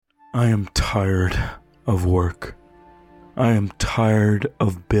I am tired of work. I am tired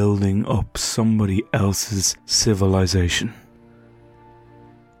of building up somebody else's civilization.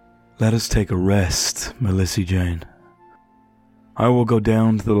 Let us take a rest, Melissy Jane. I will go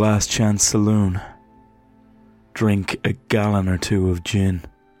down to the Last Chance Saloon, drink a gallon or two of gin,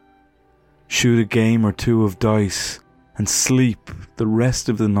 shoot a game or two of dice, and sleep the rest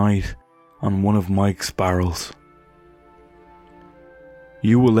of the night on one of Mike's barrels.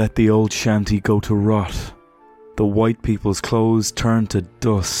 You will let the old shanty go to rot, the white people's clothes turn to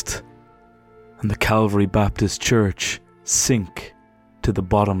dust, and the Calvary Baptist Church sink to the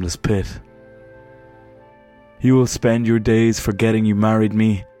bottomless pit. You will spend your days forgetting you married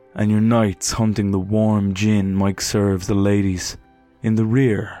me, and your nights hunting the warm gin Mike serves the ladies in the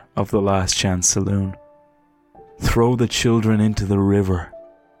rear of the Last Chance Saloon. Throw the children into the river.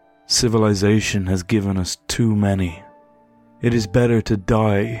 Civilization has given us too many. It is better to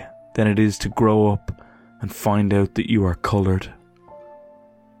die than it is to grow up and find out that you are coloured.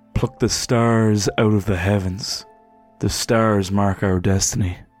 Pluck the stars out of the heavens. The stars mark our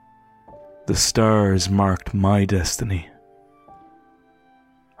destiny. The stars marked my destiny.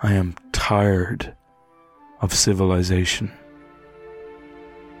 I am tired of civilization.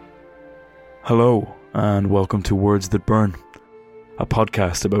 Hello, and welcome to Words That Burn, a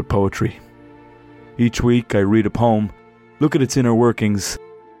podcast about poetry. Each week I read a poem, look at its inner workings,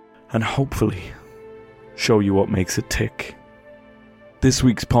 and hopefully show you what makes it tick. This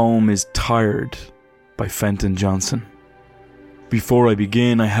week's poem is Tired by Fenton Johnson. Before I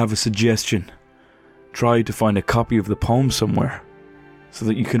begin, I have a suggestion. Try to find a copy of the poem somewhere so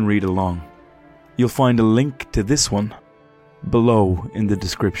that you can read along. You'll find a link to this one below in the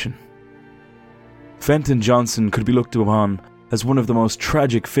description. Fenton Johnson could be looked upon as one of the most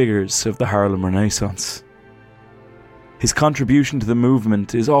tragic figures of the Harlem Renaissance. His contribution to the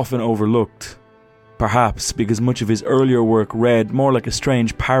movement is often overlooked, perhaps because much of his earlier work read more like a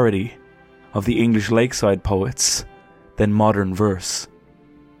strange parody of the English lakeside poets than modern verse.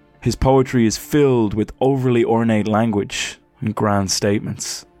 His poetry is filled with overly ornate language and grand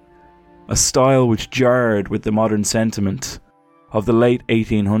statements, a style which jarred with the modern sentiment of the late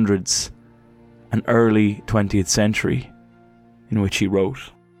 1800s and early 20th century in which he wrote.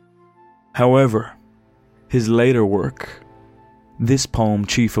 However, his later work, this poem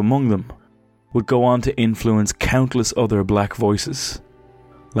chief among them, would go on to influence countless other black voices,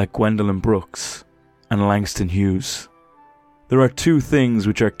 like Gwendolyn Brooks and Langston Hughes. There are two things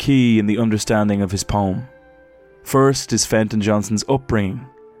which are key in the understanding of his poem. First is Fenton Johnson's upbringing,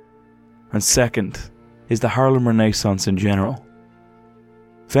 and second is the Harlem Renaissance in general.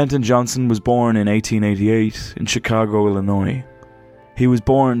 Fenton Johnson was born in 1888 in Chicago, Illinois. He was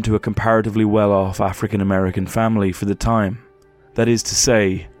born to a comparatively well-off African-American family for the time. That is to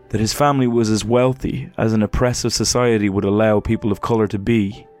say, that his family was as wealthy as an oppressive society would allow people of colour to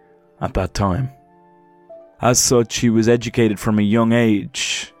be at that time. As such, he was educated from a young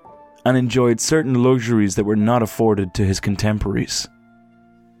age and enjoyed certain luxuries that were not afforded to his contemporaries.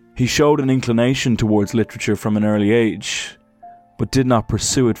 He showed an inclination towards literature from an early age, but did not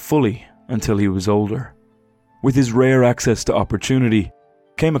pursue it fully until he was older. With his rare access to opportunity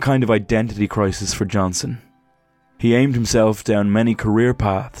came a kind of identity crisis for Johnson. He aimed himself down many career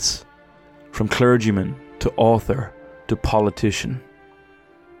paths, from clergyman to author to politician,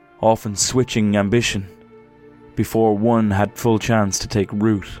 often switching ambition before one had full chance to take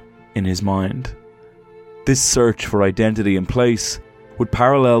root in his mind. This search for identity and place would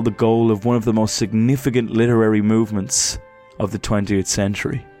parallel the goal of one of the most significant literary movements of the 20th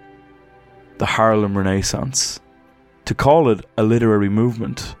century, the Harlem Renaissance. To call it a literary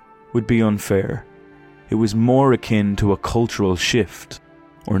movement would be unfair. It was more akin to a cultural shift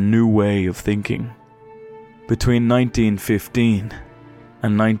or new way of thinking. Between 1915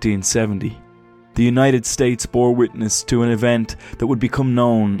 and 1970, the United States bore witness to an event that would become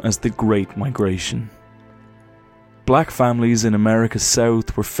known as the Great Migration. Black families in America's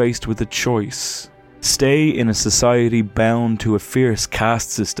South were faced with a choice: stay in a society bound to a fierce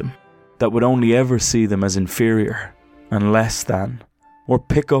caste system that would only ever see them as inferior and less than, or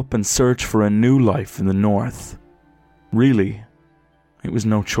pick up and search for a new life in the North. Really, it was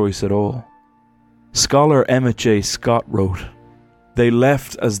no choice at all. Scholar Emmett J. Scott wrote, "They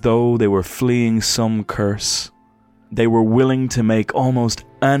left as though they were fleeing some curse. They were willing to make almost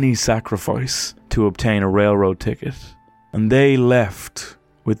any sacrifice to obtain a railroad ticket, and they left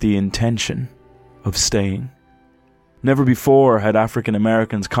with the intention of staying." Never before had African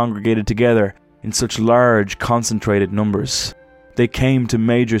Americans congregated together in such large, concentrated numbers. They came to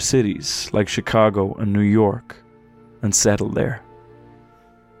major cities like Chicago and New York and settled there.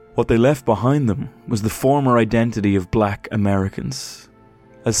 What they left behind them was the former identity of black Americans,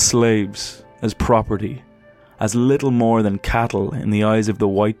 as slaves, as property, as little more than cattle in the eyes of the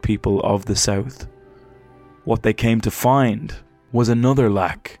white people of the South. What they came to find was another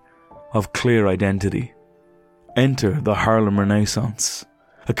lack of clear identity. Enter the Harlem Renaissance,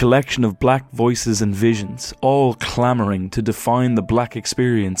 a collection of black voices and visions, all clamouring to define the black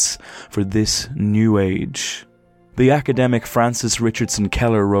experience for this new age. The academic Francis Richardson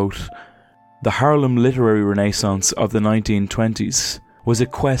Keller wrote, "The Harlem literary renaissance of the 1920s was a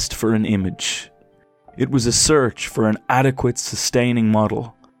quest for an image. It was a search for an adequate sustaining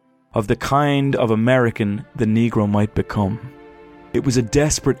model of the kind of American the Negro might become. It was a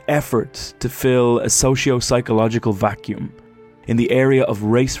desperate effort to fill a socio-psychological vacuum in the area of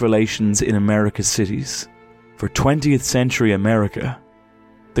race relations in America's cities. For 20th century America,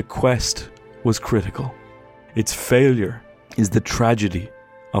 the quest was critical. Its failure is the tragedy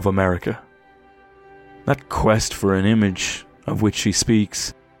of America." That quest for an image, of which she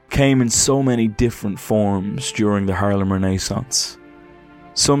speaks, came in so many different forms during the Harlem Renaissance.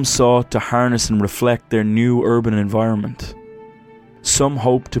 Some sought to harness and reflect their new urban environment. Some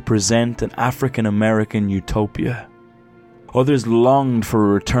hoped to present an African-American utopia. Others longed for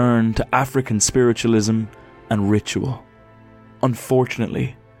a return to African spiritualism and ritual.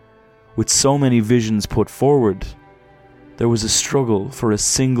 Unfortunately, with so many visions put forward, there was a struggle for a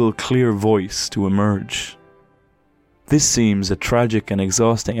single clear voice to emerge. This seems a tragic and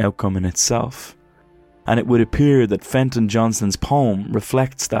exhausting outcome in itself, and it would appear that Fenton Johnson's poem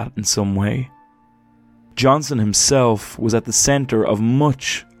reflects that in some way. Johnson himself was at the centre of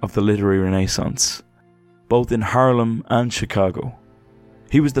much of the literary renaissance, both in Harlem and Chicago.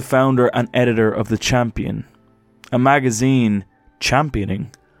 He was the founder and editor of The Champion, a magazine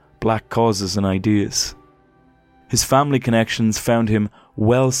championing black causes and ideas. His family connections found him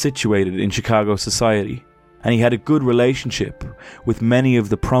well situated in Chicago society, and he had a good relationship with many of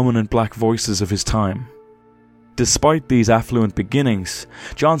the prominent black voices of his time. Despite these affluent beginnings,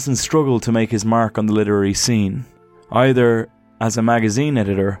 Johnson struggled to make his mark on the literary scene, either as a magazine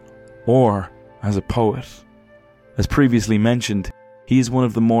editor or as a poet. As previously mentioned, he is one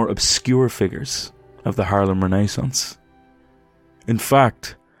of the more obscure figures of the Harlem Renaissance. In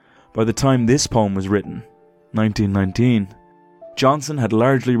fact, by the time this poem was written, 1919, Johnson had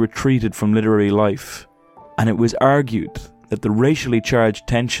largely retreated from literary life, and it was argued that the racially charged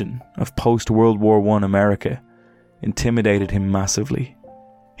tension of post-World War I America intimidated him massively.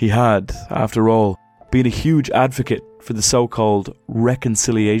 He had, after all, been a huge advocate for the so-called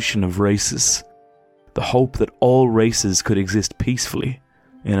reconciliation of races, the hope that all races could exist peacefully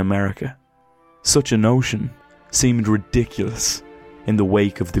in America. Such a notion seemed ridiculous in the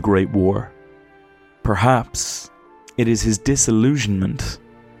wake of the Great War. Perhaps it is his disillusionment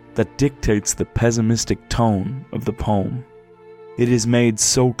that dictates the pessimistic tone of the poem. It is made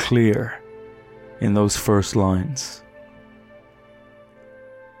so clear in those first lines.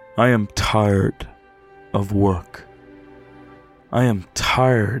 "I am tired of work. I am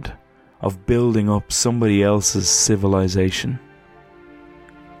tired of building up somebody else's civilization.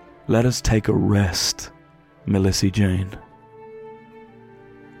 Let us take a rest, Melissy Jane."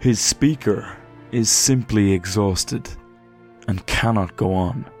 His speaker is simply exhausted and cannot go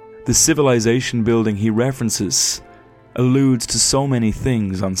on. The civilization building he references alludes to so many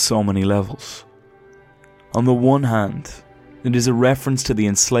things on so many levels. On the one hand, it is a reference to the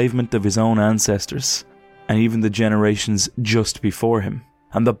enslavement of his own ancestors and even the generations just before him,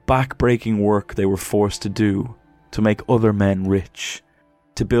 and the back-breaking work they were forced to do to make other men rich,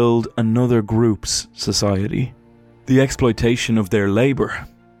 to build another group's society. The exploitation of their labour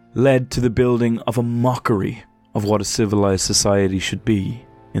led to the building of a mockery of what a civilized society should be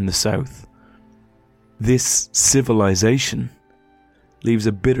in the South. This civilization leaves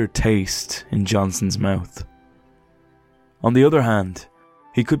a bitter taste in Johnson's mouth. On the other hand,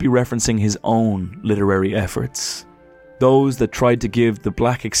 he could be referencing his own literary efforts, those that tried to give the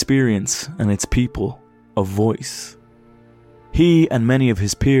black experience and its people a voice. He and many of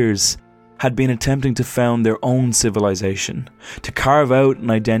his peers had been attempting to found their own civilization, to carve out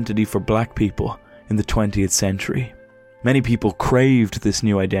an identity for black people in the 20th century. Many people craved this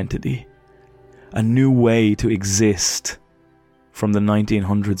new identity, a new way to exist from the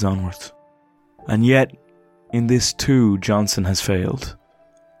 1900s onwards. And yet, in this too, Johnson has failed.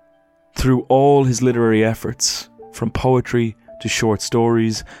 Through all his literary efforts, from poetry to short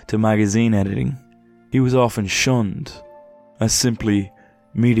stories to magazine editing, he was often shunned as simply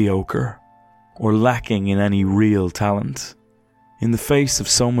mediocre or lacking in any real talent. In the face of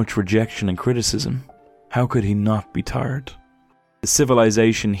so much rejection and criticism, how could he not be tired? The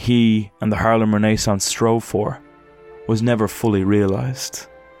civilization he and the Harlem Renaissance strove for was never fully realized.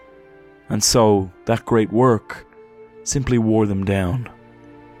 And so, that great work simply wore them down.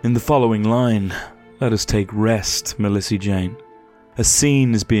 In the following line, let us take rest, Melissy Jane. A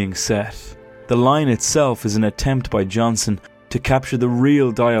scene is being set. The line itself is an attempt by Johnson to capture the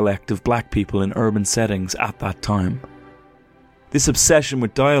real dialect of black people in urban settings at that time. This obsession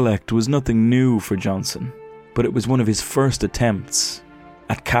with dialect was nothing new for Johnson, but it was one of his first attempts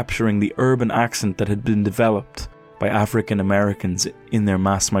at capturing the urban accent that had been developed by African Americans in their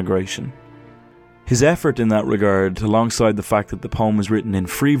mass migration. His effort in that regard, alongside the fact that the poem was written in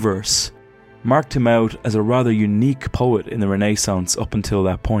free verse, marked him out as a rather unique poet in the Renaissance up until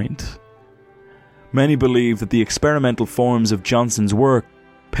that point. Many believe that the experimental forms of Johnson's work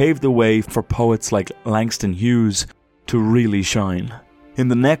paved the way for poets like Langston Hughes to really shine. In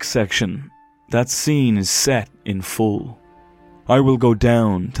the next section, that scene is set in full. I will go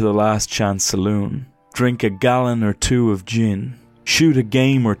down to the Last Chance Saloon, drink a gallon or two of gin, shoot a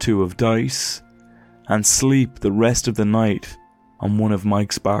game or two of dice, and sleep the rest of the night on one of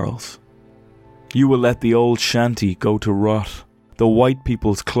Mike's barrels. You will let the old shanty go to rot, the white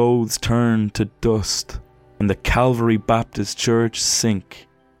people's clothes turn to dust, and the Calvary Baptist Church sink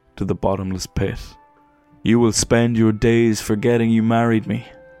to the bottomless pit. You will spend your days forgetting you married me,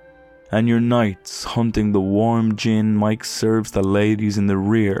 and your nights hunting the warm gin Mike serves the ladies in the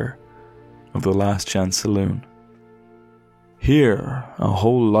rear of the Last Chance Saloon. Here, a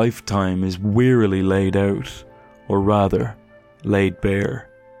whole lifetime is wearily laid out, or rather, laid bare.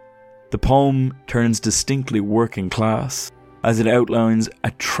 The poem turns distinctly working class, as it outlines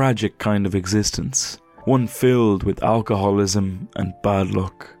a tragic kind of existence, one filled with alcoholism and bad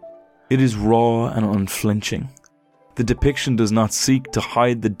luck. It is raw and unflinching. The depiction does not seek to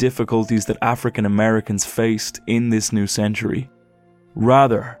hide the difficulties that African Americans faced in this new century.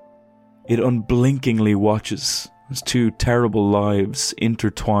 Rather, it unblinkingly watches as two terrible lives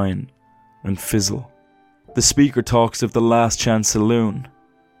intertwine and fizzle. The speaker talks of the Last Chance Saloon,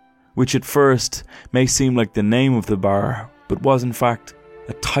 which at first may seem like the name of the bar, but was in fact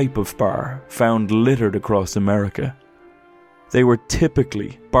a type of bar found littered across America. They were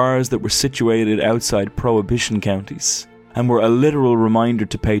typically bars that were situated outside prohibition counties, and were a literal reminder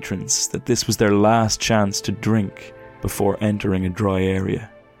to patrons that this was their last chance to drink before entering a dry area.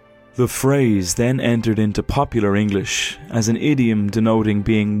 The phrase then entered into popular English as an idiom denoting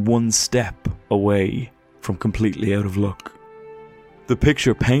being one step away from completely out of luck. The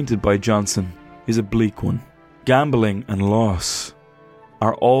picture painted by Johnson is a bleak one. Gambling and loss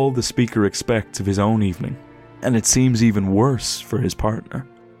are all the speaker expects of his own evening, and it seems even worse for his partner.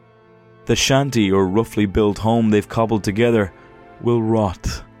 The shanty or roughly built home they've cobbled together will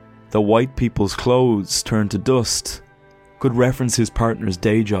rot. The white people's clothes turn to dust could reference his partner's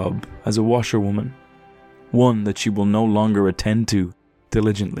day job as a washerwoman, one that she will no longer attend to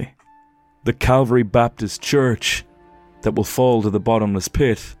diligently. The Calvary Baptist Church that will fall to the bottomless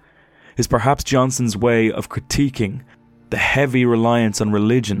pit is perhaps Johnson's way of critiquing the heavy reliance on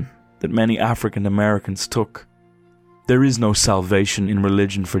religion that many African Americans took. There is no salvation in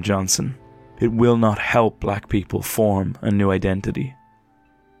religion for Johnson. It will not help black people form a new identity.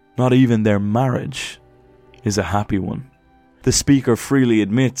 Not even their marriage is a happy one. The speaker freely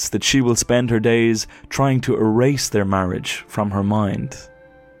admits that she will spend her days trying to erase their marriage from her mind.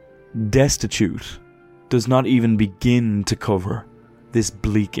 Destitute does not even begin to cover this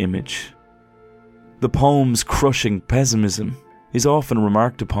bleak image. The poem's crushing pessimism is often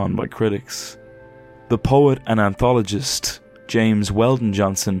remarked upon by critics. The poet and anthologist James Weldon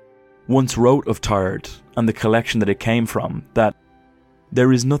Johnson once wrote of Tired and the collection that it came from that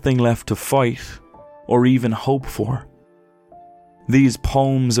there is nothing left to fight or even hope for. These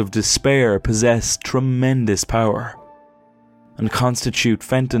poems of despair possess tremendous power and constitute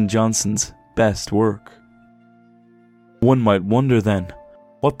Fenton Johnson's best work. One might wonder then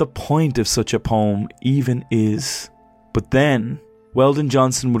what the point of such a poem even is. But then, Weldon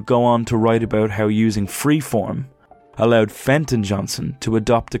Johnson would go on to write about how using free form allowed Fenton Johnson to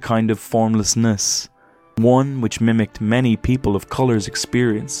adopt a kind of formlessness, one which mimicked many people of colour's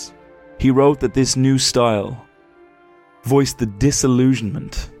experience. He wrote that this new style voiced the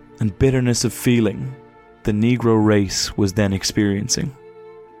disillusionment and bitterness of feeling the Negro race was then experiencing.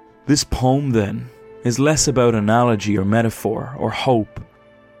 This poem, then, is less about analogy or metaphor or hope,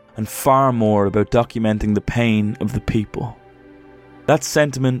 and far more about documenting the pain of the people. That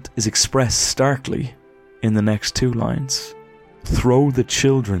sentiment is expressed starkly in the next two lines. Throw the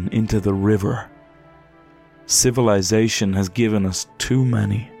children into the river. Civilization has given us too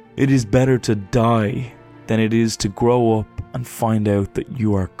many. It is better to die than it is to grow up and find out that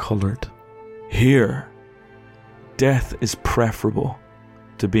you are coloured. Here, death is preferable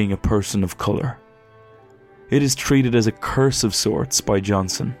to being a person of colour. It is treated as a curse of sorts by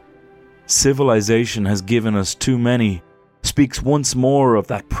Johnson. Civilization has given us too many, speaks once more of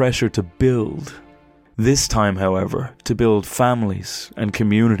that pressure to build. This time, however, to build families and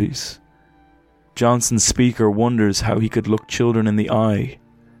communities. Johnson's speaker wonders how he could look children in the eye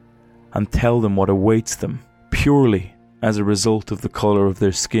and tell them what awaits them purely as a result of the colour of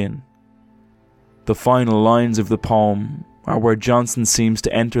their skin. The final lines of the poem are where Johnson seems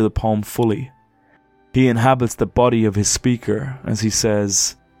to enter the poem fully. He inhabits the body of his speaker as he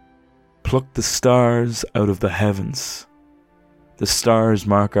says, "Pluck the stars out of the heavens. The stars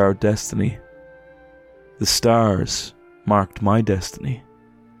mark our destiny. The stars marked my destiny.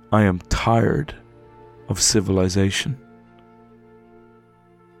 I am tired of civilization."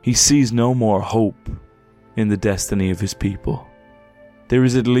 He sees no more hope in the destiny of his people. There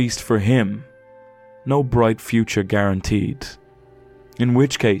is, at least for him, no bright future guaranteed. In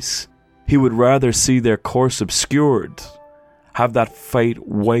which case, he would rather see their course obscured, have that fate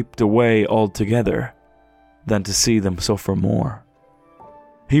wiped away altogether, than to see them suffer more.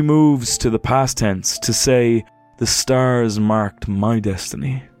 He moves to the past tense to say, "The stars marked my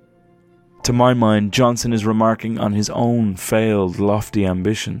destiny." To my mind, Johnson is remarking on his own failed, lofty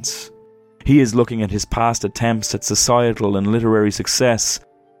ambitions. He is looking at his past attempts at societal and literary success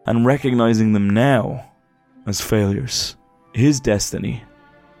and recognizing them now as failures. His destiny,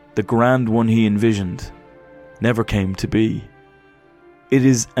 the grand one he envisioned, never came to be. It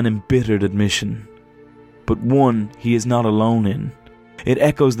is an embittered admission, but one he is not alone in. It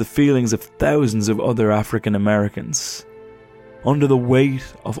echoes the feelings of thousands of other African Americans. Under the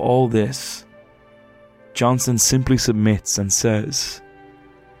weight of all this, Johnson simply submits and says,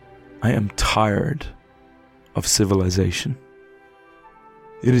 "I am tired of civilization."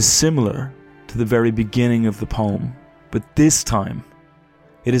 It is similar to the very beginning of the poem, but this time,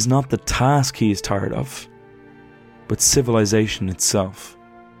 it is not the task he is tired of, but civilization itself.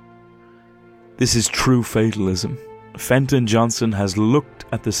 This is true fatalism. Fenton Johnson has looked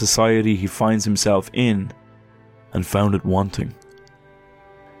at the society he finds himself in and found it wanting.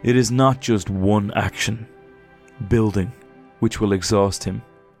 It is not just one action, building, which will exhaust him,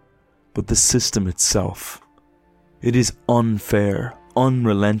 but the system itself. It is unfair,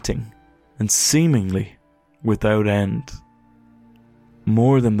 unrelenting, and seemingly without end.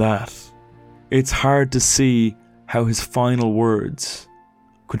 More than that, it's hard to see how his final words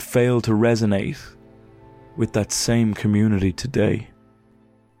could fail to resonate with that same community today.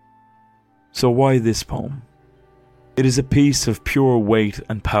 So why this poem? It is a piece of pure weight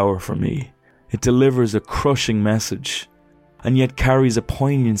and power for me. It delivers a crushing message, and yet carries a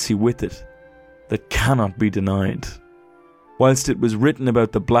poignancy with it that cannot be denied. Whilst it was written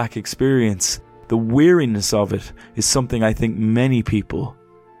about the black experience, the weariness of it is something I think many people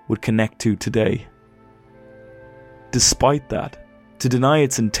would connect to today. Despite that, to deny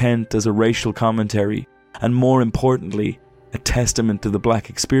its intent as a racial commentary, and more importantly, a testament to the black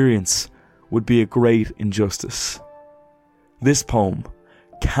experience, would be a great injustice. This poem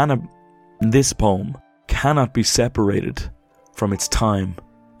cannot be separated from its time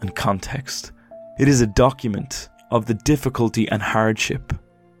and context. It is a document of the difficulty and hardship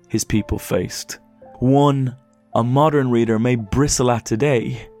his people faced. One a modern reader may bristle at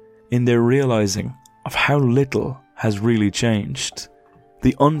today in their realizing of how little has really changed.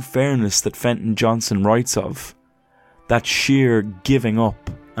 The unfairness that Fenton Johnson writes of, that sheer giving up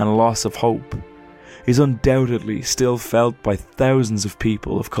and loss of hope, is undoubtedly still felt by thousands of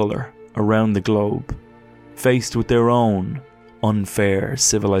people of colour around the globe, faced with their own unfair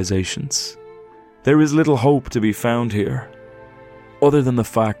civilizations. There is little hope to be found here, other than the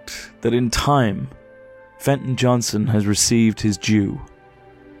fact that in time, Fenton Johnson has received his due.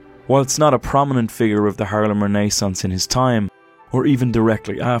 Whilst not a prominent figure of the Harlem Renaissance in his time, or even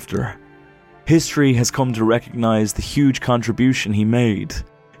directly after, history has come to recognise the huge contribution he made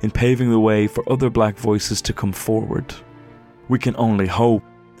in paving the way for other black voices to come forward. We can only hope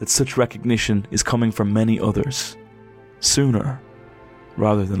that such recognition is coming from many others, sooner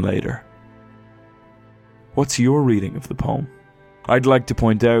rather than later. What's your reading of the poem? I'd like to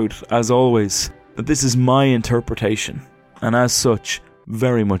point out, as always, that this is my interpretation, and as such,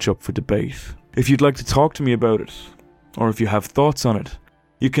 very much up for debate. If you'd like to talk to me about it, or if you have thoughts on it,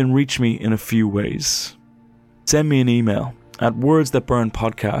 you can reach me in a few ways. Send me an email at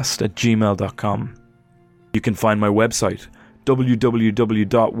wordsthatburnpodcast@gmail.com. You can find my website,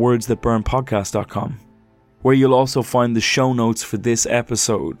 www.wordsthatburnpodcast.com. where you'll also find the show notes for this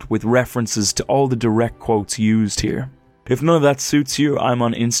episode with references to all the direct quotes used here. If none of that suits you, I'm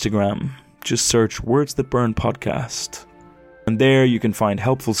on Instagram. Just search Words That Burn Podcast. And there you can find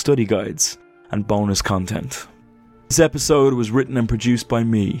helpful study guides and bonus content. This episode was written and produced by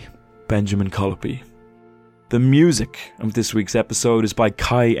me, Benjamin Colopy. The music of this week's episode is by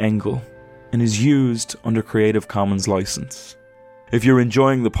Kai Engel and is used under Creative Commons license. If you're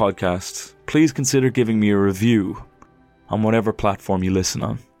enjoying the podcast, please consider giving me a review on whatever platform you listen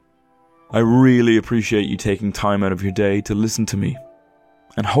on. I really appreciate you taking time out of your day to listen to me,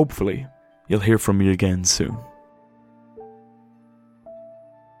 and hopefully you'll hear from me again soon.